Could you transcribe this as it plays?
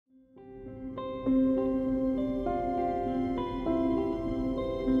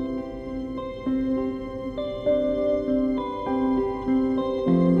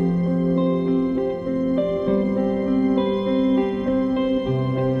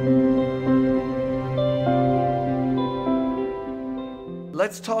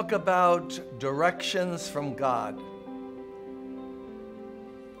Let's talk about directions from God.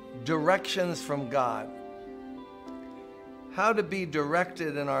 Directions from God. How to be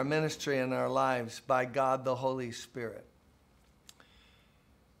directed in our ministry and our lives by God the Holy Spirit.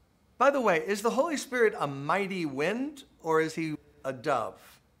 By the way, is the Holy Spirit a mighty wind or is he a dove?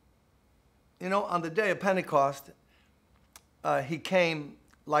 You know, on the day of Pentecost, he came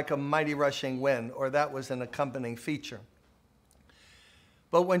like a mighty rushing wind, or that was an accompanying feature.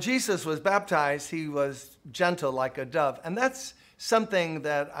 But when Jesus was baptized, he was gentle like a dove. And that's something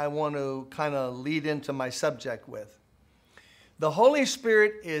that I want to kind of lead into my subject with. The Holy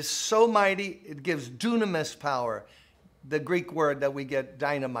Spirit is so mighty, it gives dunamis power, the Greek word that we get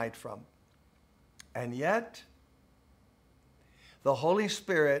dynamite from. And yet, the Holy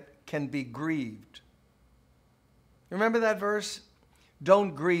Spirit can be grieved. Remember that verse?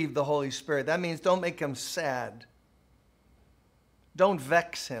 Don't grieve the Holy Spirit. That means don't make him sad. Don't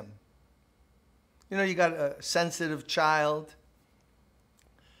vex him. You know, you got a sensitive child.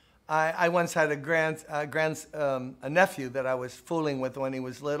 I once had a nephew that I was fooling with when he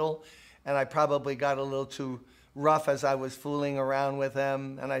was little, and I probably got a little too rough as I was fooling around with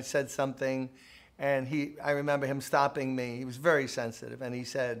him, and I said something, and I remember him stopping me. He was very sensitive, and he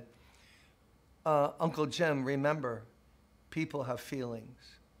said, Uncle Jim, remember, people have feelings.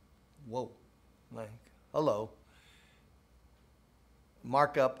 Whoa, like, hello.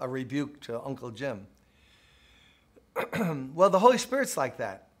 Mark up a rebuke to Uncle Jim. Well, the Holy Spirit's like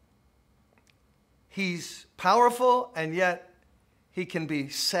that. He's powerful, and yet he can be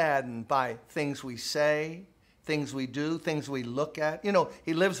saddened by things we say, things we do, things we look at. You know,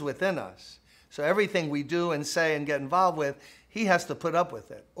 he lives within us. So everything we do and say and get involved with, he has to put up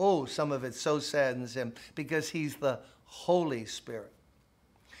with it. Oh, some of it so saddens him because he's the Holy Spirit.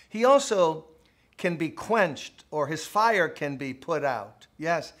 He also can be quenched, or his fire can be put out.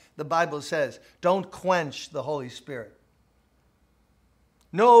 Yes, the Bible says, don't quench the Holy Spirit.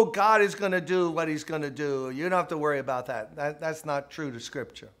 No, God is going to do what he's going to do. You don't have to worry about that. That's not true to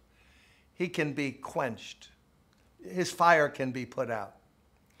Scripture. He can be quenched. His fire can be put out.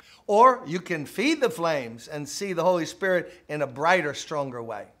 Or you can feed the flames and see the Holy Spirit in a brighter, stronger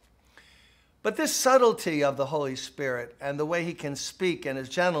way. But this subtlety of the Holy Spirit and the way he can speak and his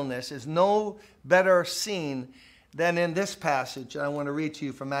gentleness is no better seen than in this passage. I want to read to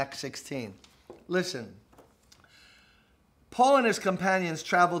you from Acts 16. Listen. Paul and his companions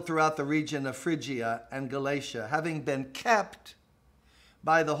traveled throughout the region of Phrygia and Galatia, having been kept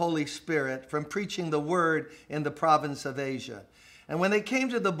by the Holy Spirit from preaching the word in the province of Asia. And when they came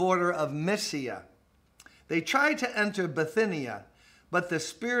to the border of Mysia, they tried to enter Bithynia, but the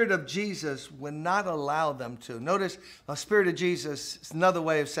Spirit of Jesus would not allow them to. Notice, the Spirit of Jesus is another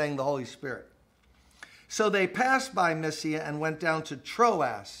way of saying the Holy Spirit. So they passed by Mysia and went down to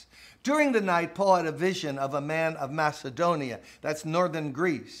Troas. During the night, Paul had a vision of a man of Macedonia, that's northern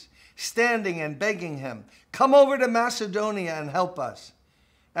Greece, standing and begging him, come over to Macedonia and help us.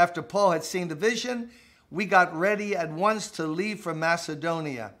 After Paul had seen the vision, we got ready at once to leave for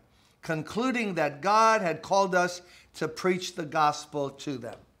Macedonia, concluding that God had called us to preach the gospel to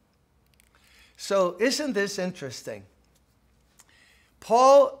them. So isn't this interesting?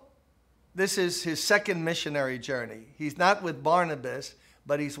 Paul, this is his second missionary journey. He's not with Barnabas,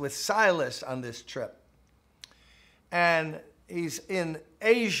 but he's with Silas on this trip. And he's in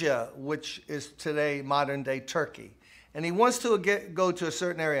Asia, which is today modern-day Turkey. And he wants to go to a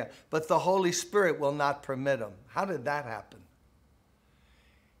certain area, but the Holy Spirit will not permit him. How did that happen?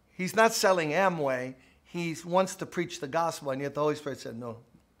 He's not selling Amway. He wants to preach the gospel, and yet the Holy Spirit said, no.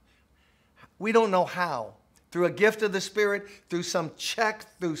 We don't know how. Through a gift of the Spirit, through some check,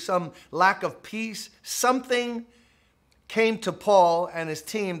 through some lack of peace, something came to Paul and his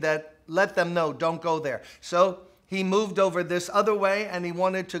team that let them know, don't go there. So he moved over this other way, and he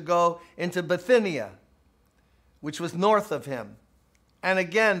wanted to go into Bithynia, which was north of him. And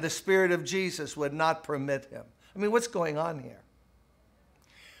again, the Spirit of Jesus would not permit him. I mean, what's going on here?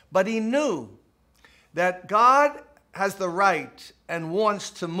 But he knew that God has the right and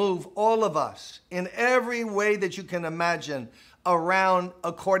wants to move all of us in every way that you can imagine around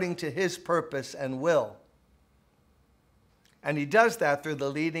according to his purpose and will. And he does that through the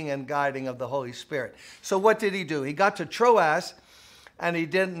leading and guiding of the Holy Spirit. So what did he do? He got to Troas, and he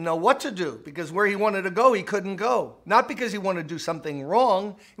didn't know what to do, because where he wanted to go, he couldn't go. Not because he wanted to do something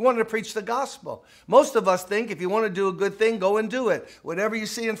wrong. He wanted to preach the gospel. Most of us think if you want to do a good thing, go and do it. Whatever you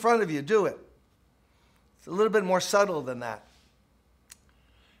see in front of you, do it. It's a little bit more subtle than that.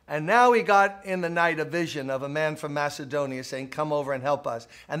 And now he got in the night a vision of a man from Macedonia saying, come over and help us.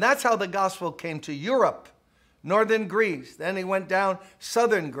 And that's how the gospel came to Europe, northern Greece. Then he went down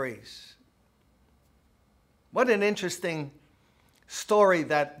southern Greece. What an interesting story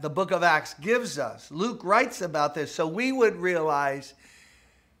that the book of Acts gives us. Luke writes about this so we would realize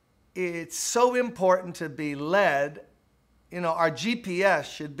it's so important to be led. You know, our GPS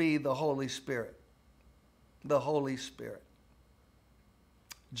should be the Holy Spirit. The Holy Spirit.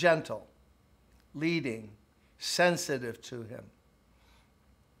 Gentle, leading, sensitive to him.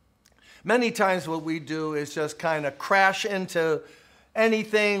 Many times what we do is just kind of crash into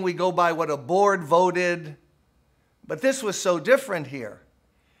anything. We go by what a board voted. But this was so different here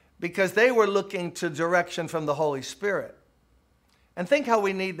because they were looking to direction from the Holy Spirit. And think how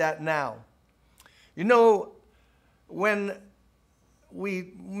we need that now. You know, when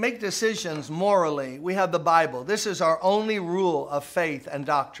we make decisions morally, we have the Bible. This is our only rule of faith and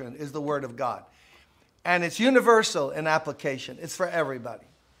doctrine, is the Word of God. And it's universal in application. It's for everybody.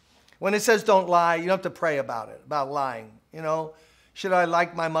 When it says don't lie, you don't have to pray about it, about lying. You know, should I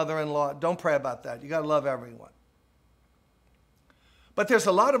like my mother-in-law? Don't pray about that. You got to love everyone. But there's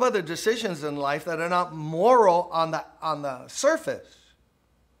a lot of other decisions in life that are not moral on the surface.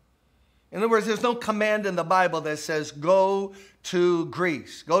 In other words, there's no command in the Bible that says go to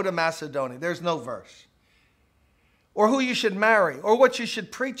Greece, go to Macedonia. There's no verse. Or who you should marry, or what you should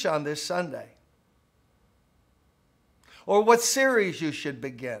preach on this Sunday. Or what series you should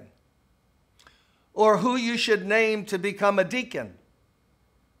begin. Or who you should name to become a deacon.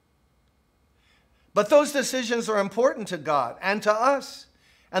 But those decisions are important to God and to us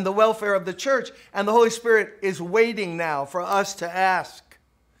and the welfare of the church. And the Holy Spirit is waiting now for us to ask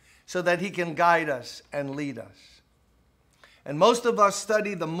so that he can guide us and lead us. And most of us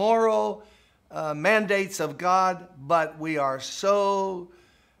study the moral mandates of God, but we are so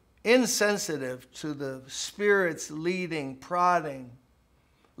insensitive to the Spirit's leading, prodding,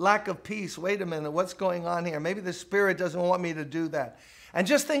 lack of peace. Wait a minute, what's going on here? Maybe the Spirit doesn't want me to do that. And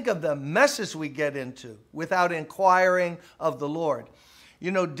just think of the messes we get into without inquiring of the Lord.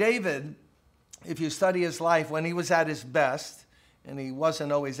 You know, David, if you study his life, when he was at his best, and he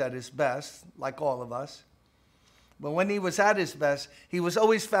wasn't always at his best, like all of us, but when he was at his best, he was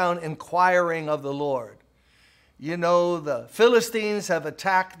always found inquiring of the Lord. You know, the Philistines have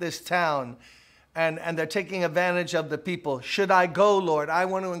attacked this town, and they're taking advantage of the people. Should I go, Lord? I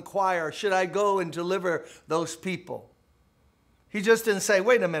want to inquire. Should I go and deliver those people? He just didn't say,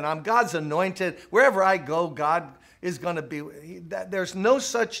 wait a minute, I'm God's anointed. Wherever I go, God is going to be. There's no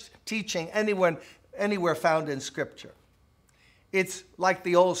such teaching anywhere found in Scripture. It's like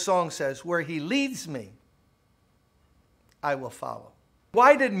the old song says, where he leads me, I will follow.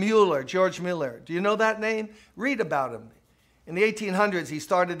 Why did George Mueller, do you know that name? Read about him. In the 1800s, he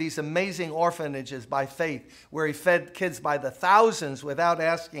started these amazing orphanages by faith, where he fed kids by the thousands without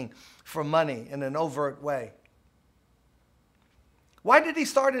asking for money in an overt way. Why did he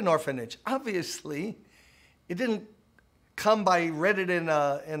start an orphanage? Obviously, it didn't come by he read it in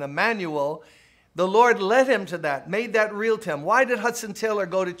a manual. The Lord led him to that, made that real to him. Why did Hudson Taylor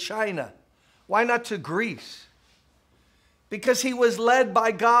go to China? Why not to Greece? Because he was led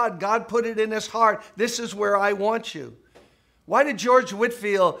by God. God put it in his heart. This is where I want you. Why did George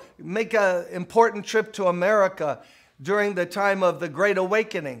Whitefield make an important trip to America during the time of the Great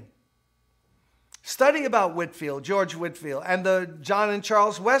Awakening? Study about Whitefield, George Whitefield, and the John and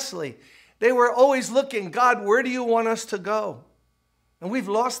Charles Wesley. They were always looking, God, where do you want us to go? And we've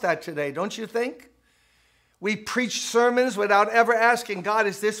lost that today, don't you think? We preach sermons without ever asking, God,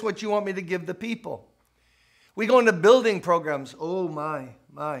 is this what you want me to give the people? We go into building programs. Oh, my.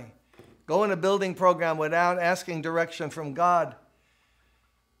 Go in a building program without asking direction from God.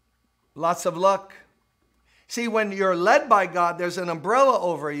 Lots of luck. See, when you're led by God, there's an umbrella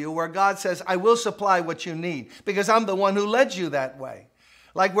over you where God says, I will supply what you need because I'm the one who led you that way.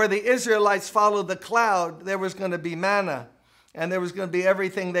 Like where the Israelites followed the cloud, there was going to be manna and there was going to be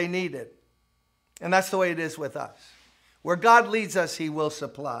everything they needed. And that's the way it is with us. Where God leads us, he will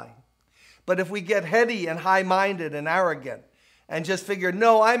supply. But if we get heady and high-minded and arrogant and just figure,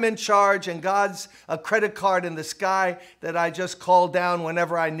 no, I'm in charge and God's a credit card in the sky that I just call down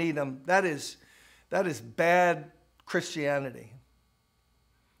whenever I need him, that is bad Christianity.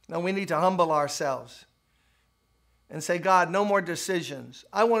 Now we need to humble ourselves and say, God, no more decisions.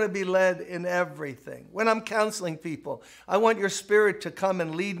 I want to be led in everything. When I'm counseling people, I want your Spirit to come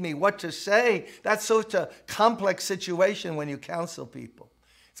and lead me what to say. That's such a complex situation when you counsel people.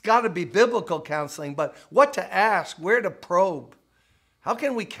 It's got to be biblical counseling, but what to ask, where to probe. How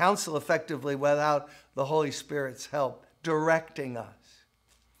can we counsel effectively without the Holy Spirit's help directing us?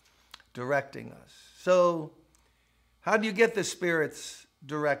 Directing us. So how do you get the Spirit's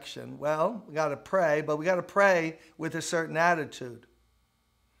direction? Well, we got to pray, but we got to pray with a certain attitude.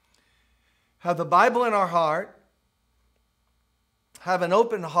 Have the Bible in our heart, have an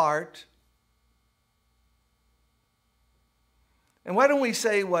open heart. And why don't we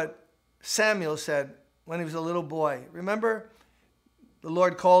say what Samuel said when he was a little boy? Remember, the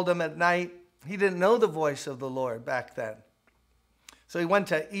Lord called him at night. He didn't know the voice of the Lord back then. So he went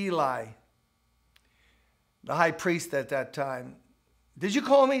to Eli, the high priest at that time. Did you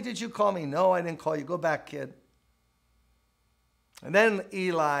call me? Did you call me? No, I didn't call you. Go back, kid. And then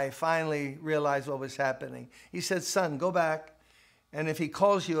Eli finally realized what was happening. He said, son, go back. And if he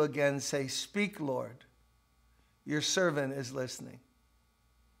calls you again, say, speak, Lord. Your servant is listening.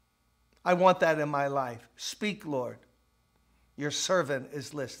 I want that in my life. Speak, Lord. Your servant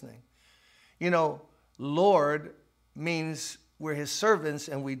is listening. You know, Lord means we're his servants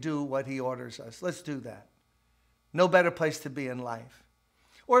and we do what he orders us. Let's do that. No better place to be in life.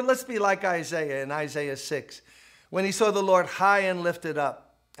 Or let's be like Isaiah in Isaiah 6. When he saw the Lord high and lifted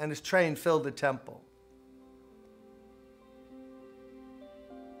up and his train filled the temple.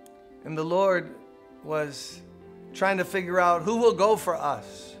 And the Lord was trying to figure out who will go for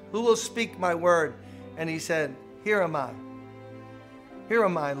us, who will speak my word. And he said, here am I. Here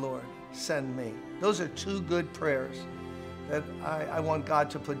am I, Lord. Send me. Those are two good prayers that I want God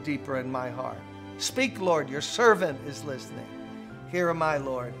to put deeper in my heart. Speak, Lord. Your servant is listening. Here am I,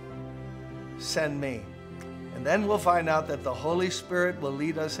 Lord. Send me. And then we'll find out that the Holy Spirit will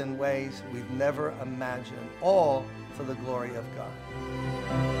lead us in ways we've never imagined, all for the glory of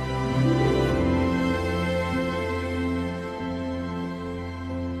God.